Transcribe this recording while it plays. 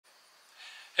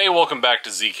Hey, welcome back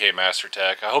to ZK Master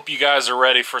Tech. I hope you guys are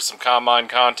ready for some combine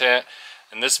content.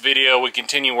 In this video, we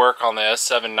continue work on the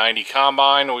S790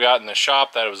 combine we got in the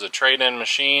shop. That was a trade-in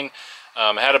machine.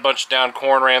 It had a bunch of down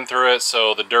corn ran through it,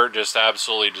 so the dirt just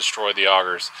absolutely destroyed the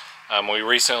augers. We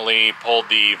recently pulled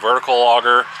the vertical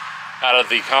auger out of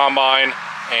the combine,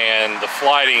 and the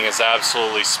flighting is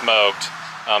absolutely smoked.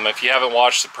 If you haven't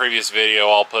watched the previous video,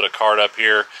 I'll put a card up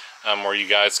here where you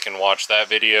guys can watch that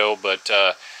video. But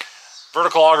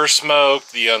vertical auger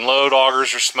smoked, the unload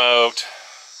augers are smoked,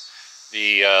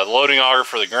 the loading auger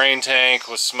for the grain tank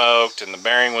was smoked, and the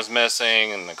bearing was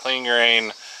missing, and the clean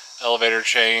grain elevator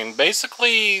chain,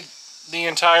 basically the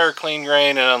entire clean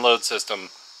grain and unload system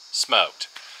smoked.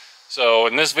 So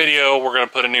in this video, we're going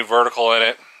to put a new vertical in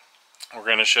it. We're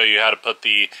going to show you how to put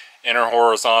the inner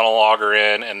horizontal auger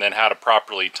in, and then how to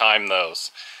properly time those.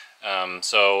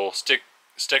 So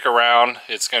stick around.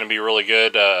 It's going to be really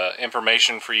good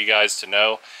information for you guys to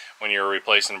know when you're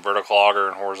replacing vertical auger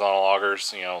and horizontal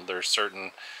augers. You know, there's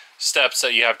certain steps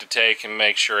that you have to take and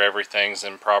make sure everything's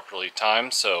in properly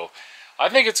timed. So I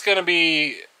think it's going to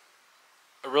be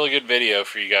a really good video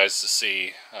for you guys to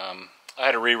see. I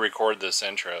had to re-record this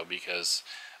intro because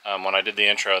when I did the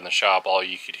intro in the shop, all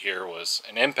you could hear was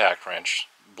an impact wrench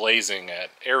blazing at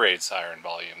air raid siren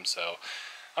volume. So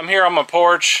I'm here on my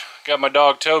porch, got my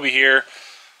dog Toby here.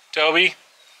 Toby,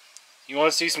 you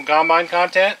want to see some combine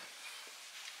content?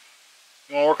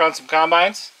 You want to work on some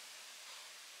combines?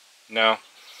 No,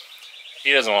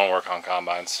 he doesn't want to work on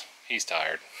combines. He's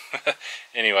tired.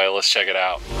 Anyway, let's check it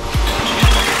out.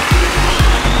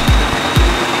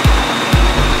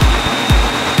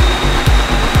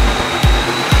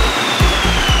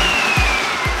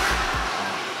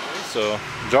 So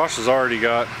Josh has already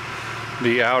got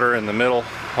the outer and the middle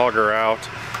auger out,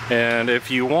 and if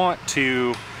you want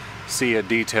to see a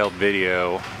detailed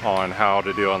video on how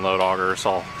to do unload augers,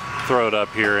 I'll throw it up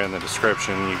here in the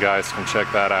description. You guys can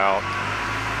check that out.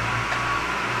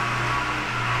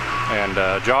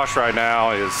 And Josh right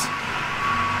now is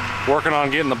working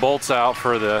on getting the bolts out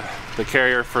for the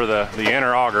carrier for the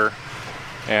inner auger.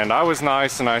 And I was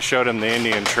nice and I showed him the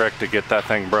Indian trick to get that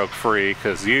thing broke free,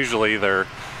 because usually they're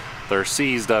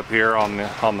seized up here on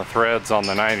the threads on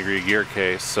the 90-degree gear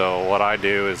case. So what I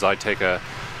do is I take a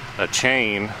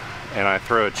chain and I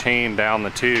throw a chain down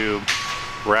the tube,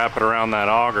 wrap it around that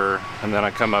auger, and then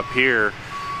I come up here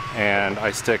and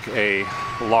I stick a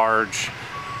large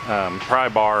pry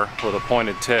bar with a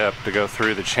pointed tip to go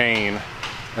through the chain,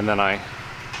 and then I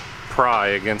pry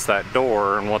against that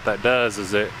door, and what that does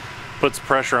is it puts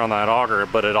pressure on that auger,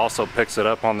 but it also picks it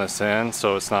up on this end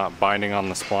so it's not binding on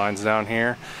the splines down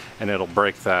here, and it'll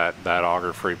break that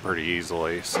auger free pretty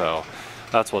easily. So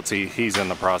that's what he's in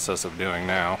the process of doing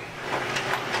now.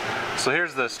 So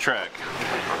here's this trick.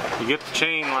 You get the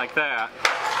chain like that,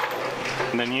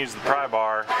 and then use the pry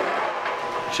bar.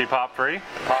 She popped free?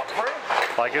 Popped free.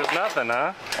 Like it was nothing,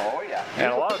 huh? Oh yeah.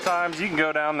 And a lot of times you can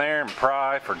go down there and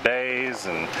pry for days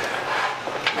and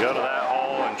go to that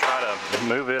hole and try to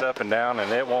move it up and down,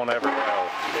 and it won't ever go.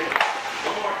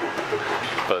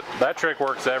 But that trick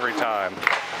works every time.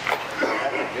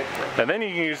 And then you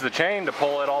can use the chain to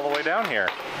pull it all the way down here.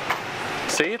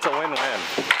 See, it's a win-win.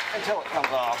 Until it comes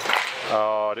off.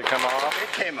 Oh, did it come off?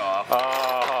 It came off.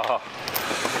 Oh.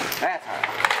 That's all right.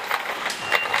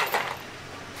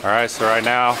 Alright, so right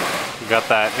now we got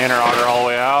that inner auger all the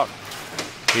way out.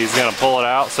 He's going to pull it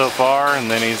out so far, and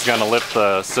then he's going to lift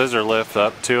the scissor lift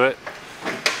up to it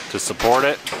to support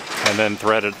it, and then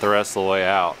thread it the rest of the way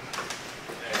out.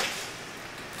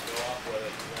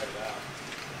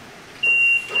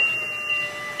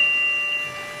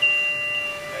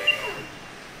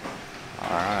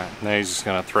 Alright, now he's just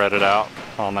going to thread it out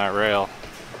on that rail.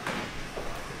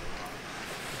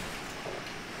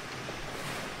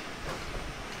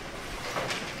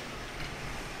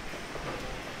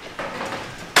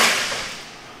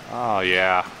 Oh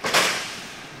yeah,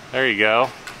 there you go.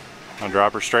 I'll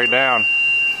drop her straight down.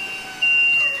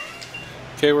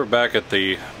 Okay, we're back at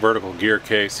the vertical gear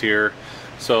case here.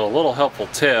 So a little helpful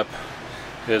tip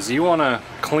is you want to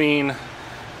clean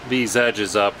these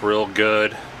edges up real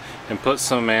good and put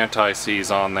some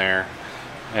anti-seize on there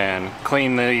and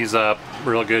clean these up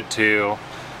real good too.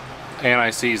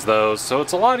 Anti-seize those so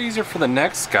it's a lot easier for the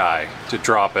next guy to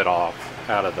drop it off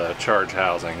out of the charge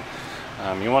housing.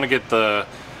 You want to get the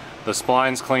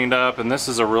splines cleaned up, and this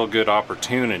is a real good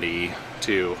opportunity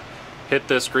to hit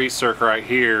this grease circuit right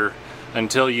here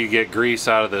until you get grease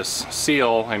out of this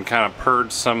seal and kind of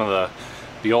purge some of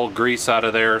the old grease out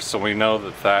of there, so we know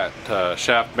that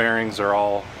shaft bearings are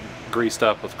all greased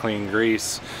up with clean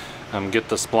grease. Get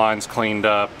the splines cleaned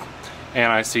up,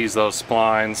 anti-seize those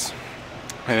splines,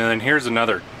 And then here's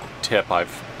another tip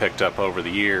I've picked up over the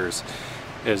years,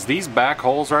 is these back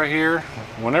holes right here,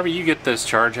 whenever you get this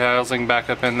charge housing back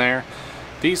up in there,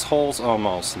 these holes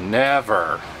almost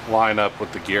never line up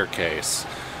with the gear case.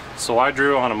 So I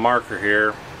drew on a marker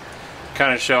here,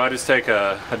 kind of show, I just take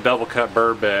a double cut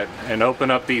burr bit and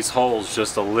open up these holes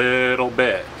just a little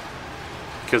bit,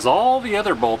 because all the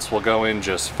other bolts will go in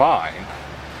just fine.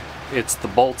 It's the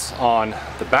bolts on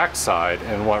the back side,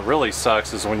 and what really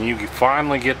sucks is when you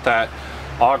finally get that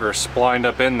auger splined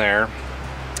up in there,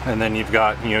 and then you've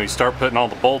got, you start putting all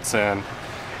the bolts in,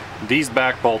 these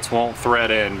back bolts won't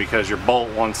thread in because your bolt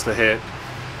wants to hit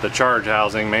the charge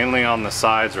housing mainly on the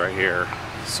sides right here.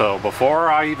 So before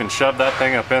I even shove that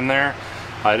thing up in there,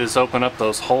 I just open up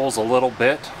those holes a little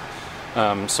bit,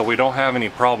 so we don't have any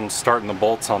problems starting the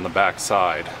bolts on the back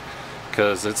side,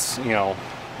 because it's,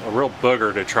 a real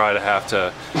booger to try to have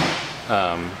to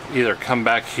either come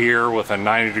back here with a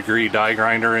 90-degree die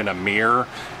grinder in a mirror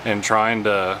and trying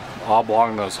to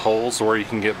oblong those holes where you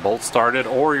can get bolts started,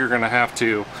 or you're going to have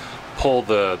to pull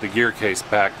the gear case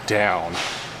back down,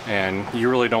 and you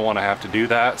really don't want to have to do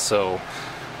that. So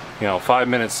 5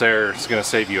 minutes there is going to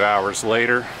save you hours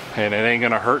later, and it ain't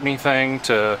going to hurt anything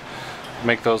to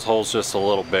make those holes just a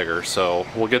little bigger. So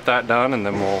we'll get that done, and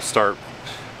then we'll start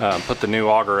put the new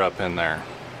auger up in there.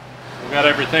 We got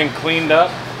everything cleaned up,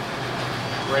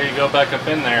 ready to go back up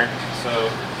in there.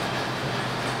 So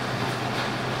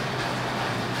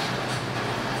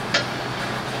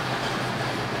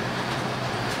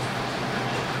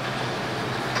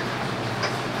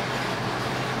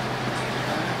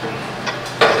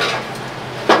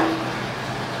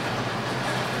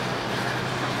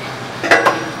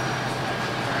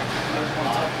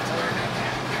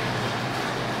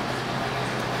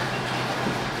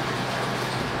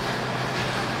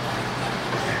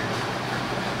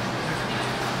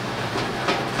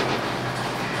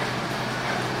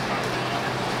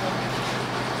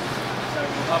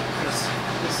up, because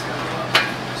this is going to go up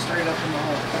straight up in the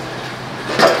hole.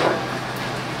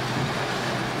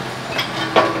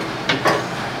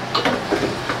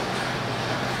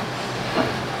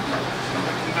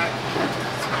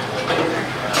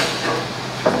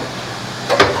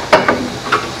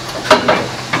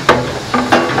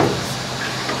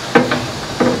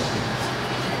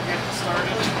 Get it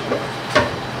started like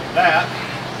that.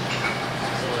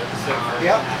 So let's sit for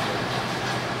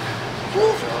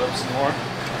fill up some more.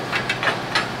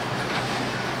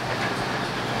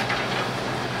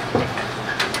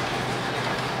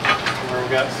 Where we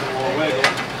got some more wiggle.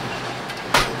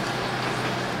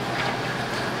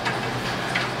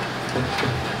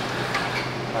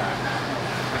 Alright.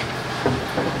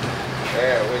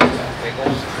 There, we got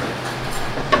wiggles.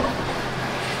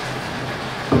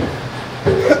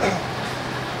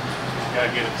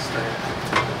 Gotta get it straight.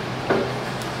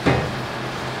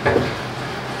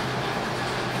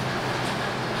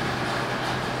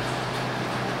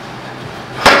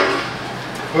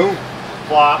 Boom.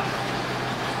 Flop.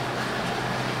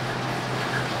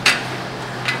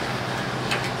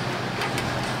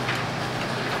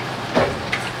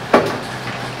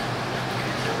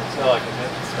 So like a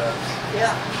hit steps.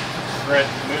 Yeah. Thread,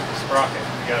 move the sprocket.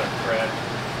 You got a thread.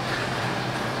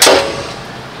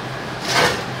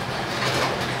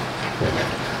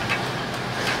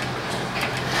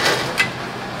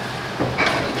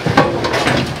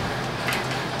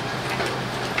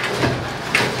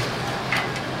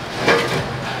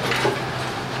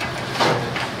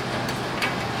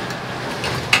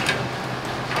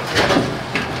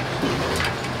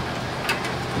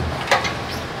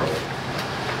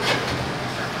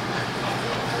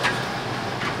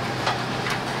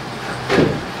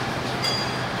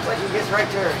 He gets right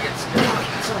there. He gets.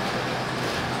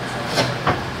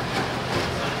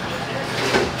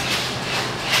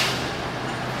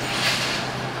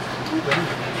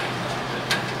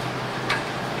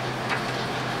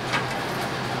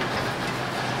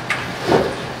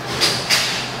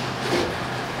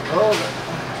 Oh,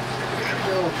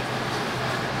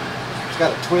 it's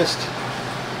got a twist.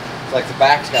 It's like the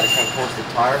back's got to come towards the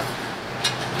tire.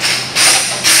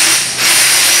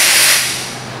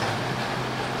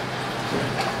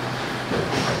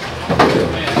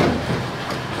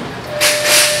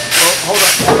 Hold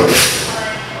up.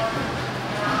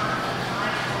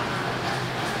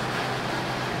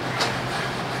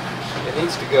 It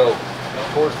needs to go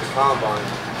towards the combine.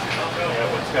 Yeah,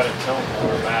 but it's got to tilt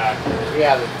more back.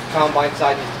 Yeah, the combine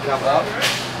side needs to come up.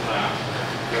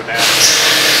 Go down.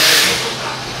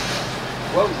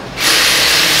 Whoa.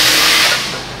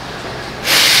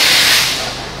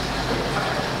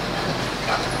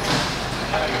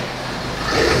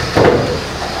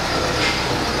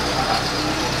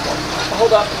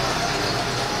 hold up.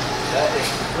 That is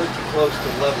pretty close to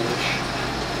levelish.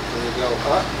 There we go,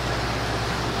 up.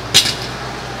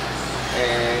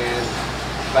 And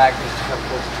back needs to come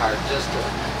towards the tire just a...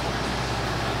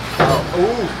 Oh,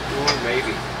 ooh,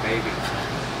 maybe.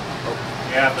 Oh.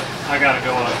 Yeah, but I gotta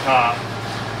go on top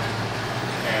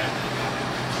and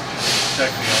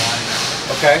check the alignment.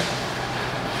 Okay.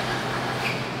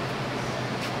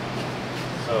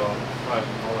 So, I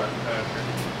can pull that Patrick.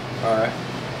 Alright.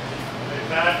 Hey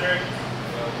Patrick,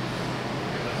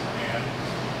 give us a hand.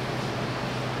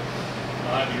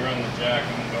 I'll have you run the jack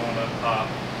and going up top.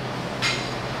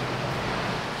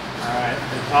 Alright,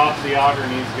 the top of the auger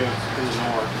needs to go to the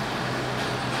north.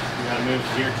 You gotta move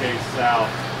the gear case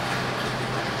south.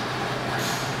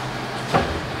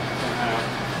 Somehow.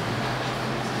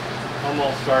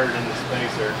 Almost started in the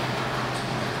spacer.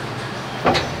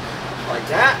 Like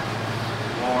that?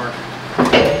 More.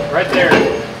 Right there.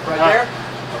 Right there?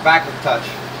 Or back with touch?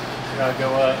 You gotta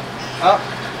go up. Up.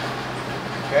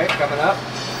 Okay, coming up.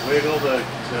 Wiggle the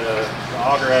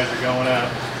auger as you're going up.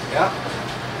 Yeah.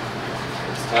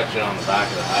 It's touching on the back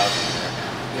of the housing there.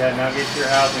 Yeah, now get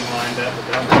your housing lined up, but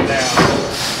don't go down.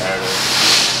 There it is.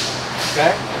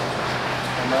 Okay.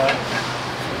 Come up.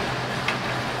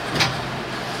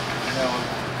 Going.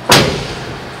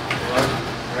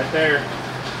 Right there.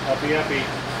 Uppy, uppy.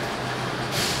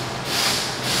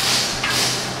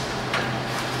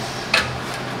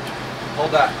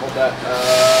 Hold that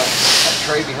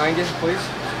tray behind you, please.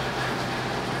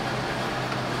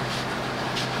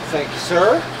 Thank you,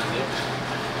 sir.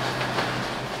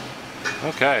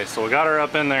 Okay, so we got her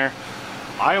up in there.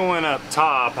 I went up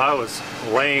top. I was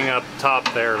laying up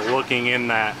top there looking in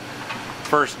that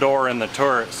first door in the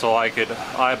turret so I could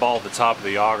eyeball the top of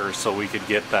the auger so we could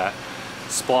get that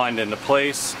splined into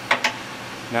place.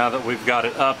 Now that we've got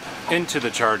it up into the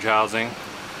charge housing,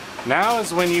 now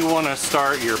is when you want to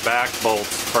start your back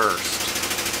bolts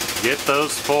first. Get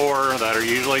those 4 that are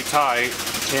usually tight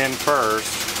in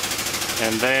first,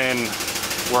 and then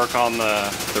work on the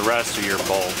rest of your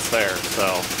bolts there.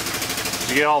 So, did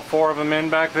you get all 4 of them in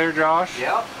back there, Josh?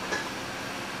 Yep.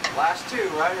 Last 2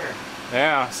 right here.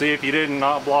 Yeah, see, if you didn't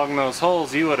oblong those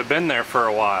holes, you would have been there for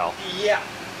a while. Yeah.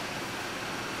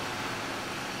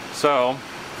 So,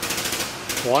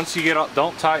 once you get up,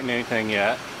 don't tighten anything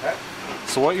yet. Okay.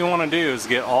 So what you want to do is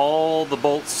get all the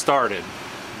bolts started.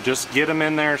 Just get them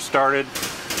in there started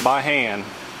by hand.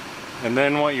 And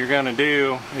then what you're going to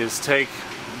do is take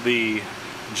the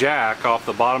jack off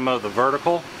the bottom of the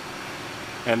vertical,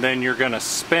 and then you're going to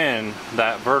spin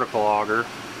that vertical auger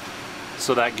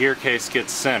so that gear case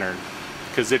gets centered.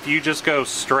 Because if you just go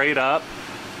straight up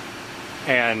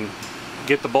and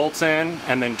get the bolts in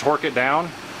and then torque it down,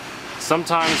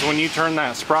 sometimes when you turn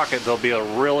that sprocket there'll be a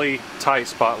really tight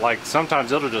spot, like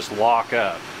sometimes it'll just lock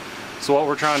up. So what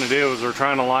we're trying to do is we're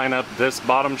trying to line up this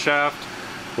bottom shaft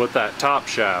with that top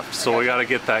shaft. So we got to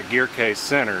get that gear case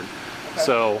centered. Okay.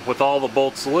 So with all the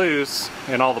bolts loose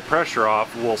and all the pressure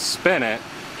off, we'll spin it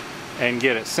and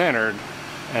get it centered,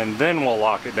 and then we'll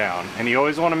lock it down. And you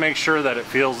always want to make sure that it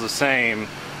feels the same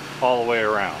all the way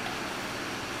around.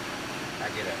 I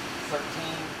get it. 13.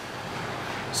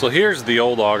 So here's the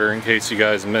old auger in case you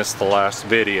guys missed the last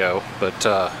video, but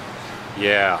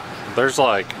yeah, there's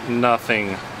like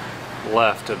nothing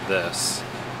left of this.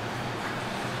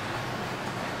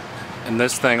 And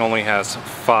this thing only has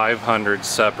 500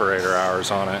 separator hours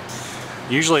on it.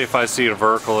 Usually if I see a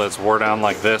vertical that's wore down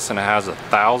like this and it has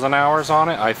 1,000 hours on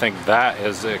it, I think that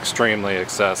is extremely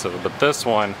excessive. But this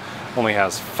one only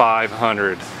has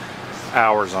 500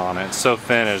 hours on it. It's so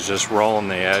thin it's just rolling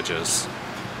the edges.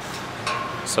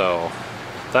 So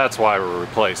that's why we're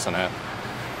replacing it.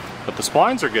 But the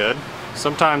splines are good.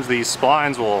 Sometimes these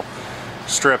splines will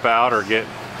strip out or get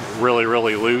really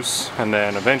loose, and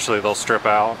then eventually they'll strip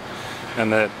out,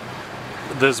 and that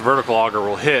this vertical auger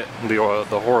will hit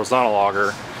the horizontal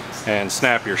auger and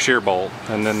snap your shear bolt,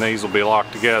 and then these will be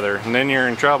locked together, and then you're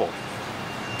in trouble.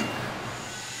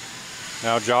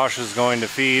 Now Josh is going to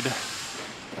feed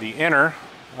the inner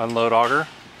unload auger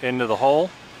into the hole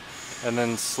and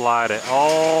then slide it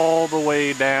all the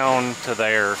way down to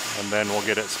there, and then we'll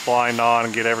get it splined on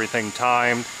and get everything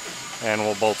timed, and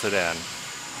we'll bolt it in.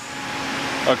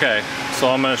 Okay, so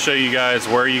I'm going to show you guys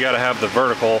where you got to have the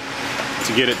vertical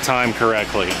to get it timed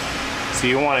correctly. So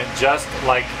you want it just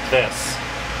like this.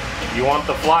 You want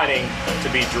the flighting to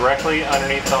be directly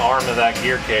underneath the arm of that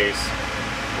gear case,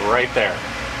 right there.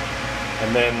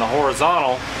 And then the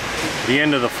horizontal, the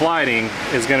end of the flighting,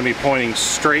 is going to be pointing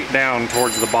straight down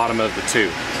towards the bottom of the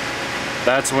tube.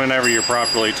 That's whenever you're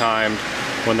properly timed,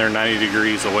 when they're 90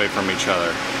 degrees away from each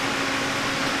other.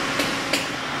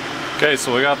 Okay,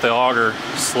 so we got the auger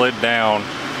slid down,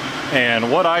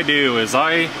 and what I do is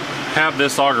I have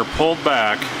this auger pulled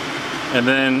back, and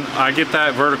then I get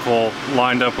that vertical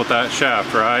lined up with that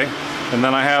shaft, right? And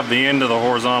then I have the end of the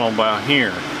horizontal about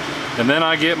here. And then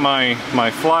I get my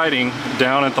flighting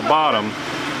down at the bottom,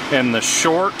 and the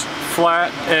short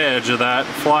flat edge of that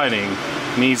flighting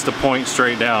needs to point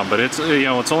straight down. But it's, you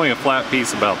know, it's only a flat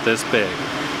piece about this big,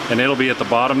 and it'll be at the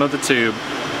bottom of the tube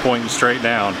pointing straight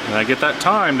down. And I get that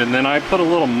timed, and then I put a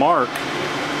little mark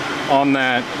on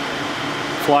that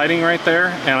flighting right there,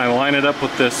 and I line it up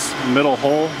with this middle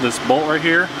hole, this bolt right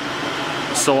here,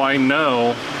 so I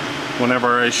know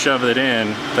whenever I shove it in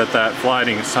that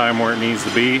flighting is time where it needs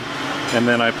to be. And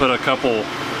then I put a couple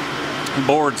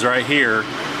boards right here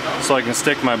so I can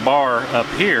stick my bar up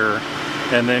here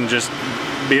and then just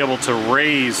be able to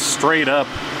raise straight up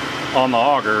on the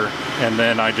auger, and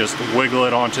then I just wiggle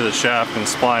it onto the shaft and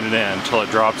spline it in until it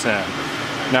drops in.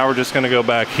 Now we're just going to go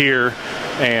back here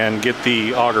and get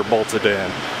the auger bolted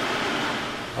in.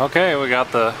 Okay, we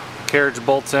got the carriage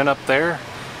bolts in up there.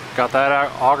 Got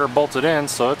that auger bolted in,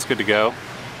 so it's good to go.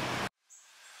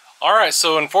 Alright,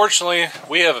 so unfortunately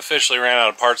we have officially ran out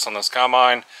of parts on this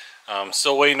combine.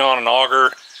 Still waiting on an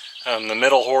auger, the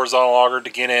middle horizontal auger to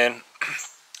get in.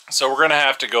 So we're going to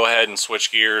have to go ahead and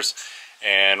switch gears,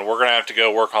 and we're going to have to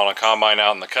go work on a combine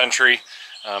out in the country.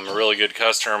 A really good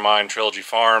customer of mine, Trilogy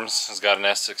Farms, has got an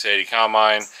S680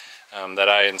 combine that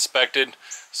I inspected.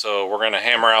 So we're going to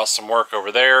hammer out some work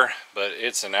over there, but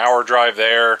it's an hour drive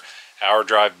there, hour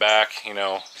drive back. You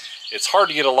know, it's hard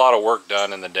to get a lot of work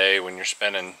done in the day when you're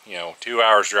spending, you know, 2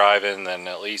 hours driving, then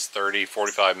at least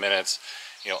 30-45 minutes,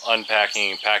 you know,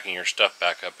 unpacking and packing your stuff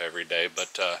back up every day.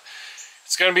 But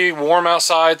it's going to be warm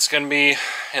outside. It's going to be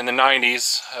in the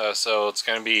 90s, so it's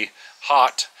going to be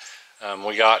hot.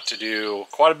 We got to do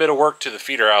quite a bit of work to the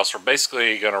feeder house. We're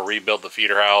basically going to rebuild the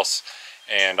feeder house,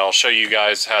 and I'll show you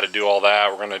guys how to do all that.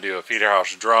 We're going to do a feeder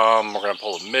house drum. We're going to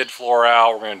pull the mid-floor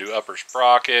out. We're going to do upper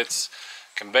sprockets,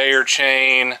 conveyor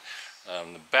chain,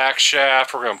 the back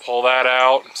shaft. We're going to pull that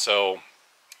out, so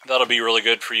that'll be really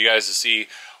good for you guys to see.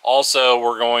 Also,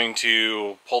 we're going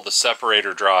to pull the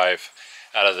separator drive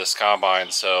out of this combine.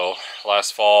 So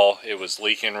last fall it was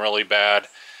leaking really bad.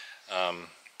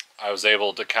 I was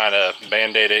able to kind of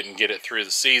band-aid it and get it through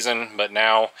the season, but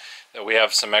now that we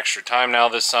have some extra time now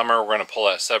this summer, we're going to pull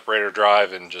that separator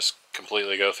drive and just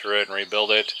completely go through it and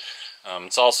rebuild it.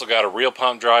 It's also got a reel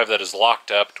pump drive that is locked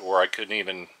up to where I couldn't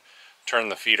even turn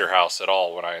the feeder house at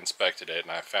all when I inspected it,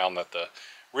 and I found that the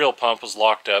reel pump was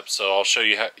locked up. So I'll show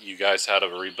you guys how to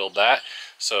rebuild that.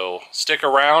 So stick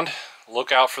around,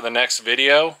 look out for the next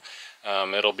video.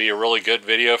 It'll be a really good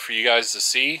video for you guys to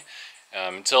see.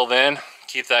 Until then,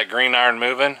 keep that green iron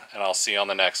moving, and I'll see you on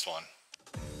the next one.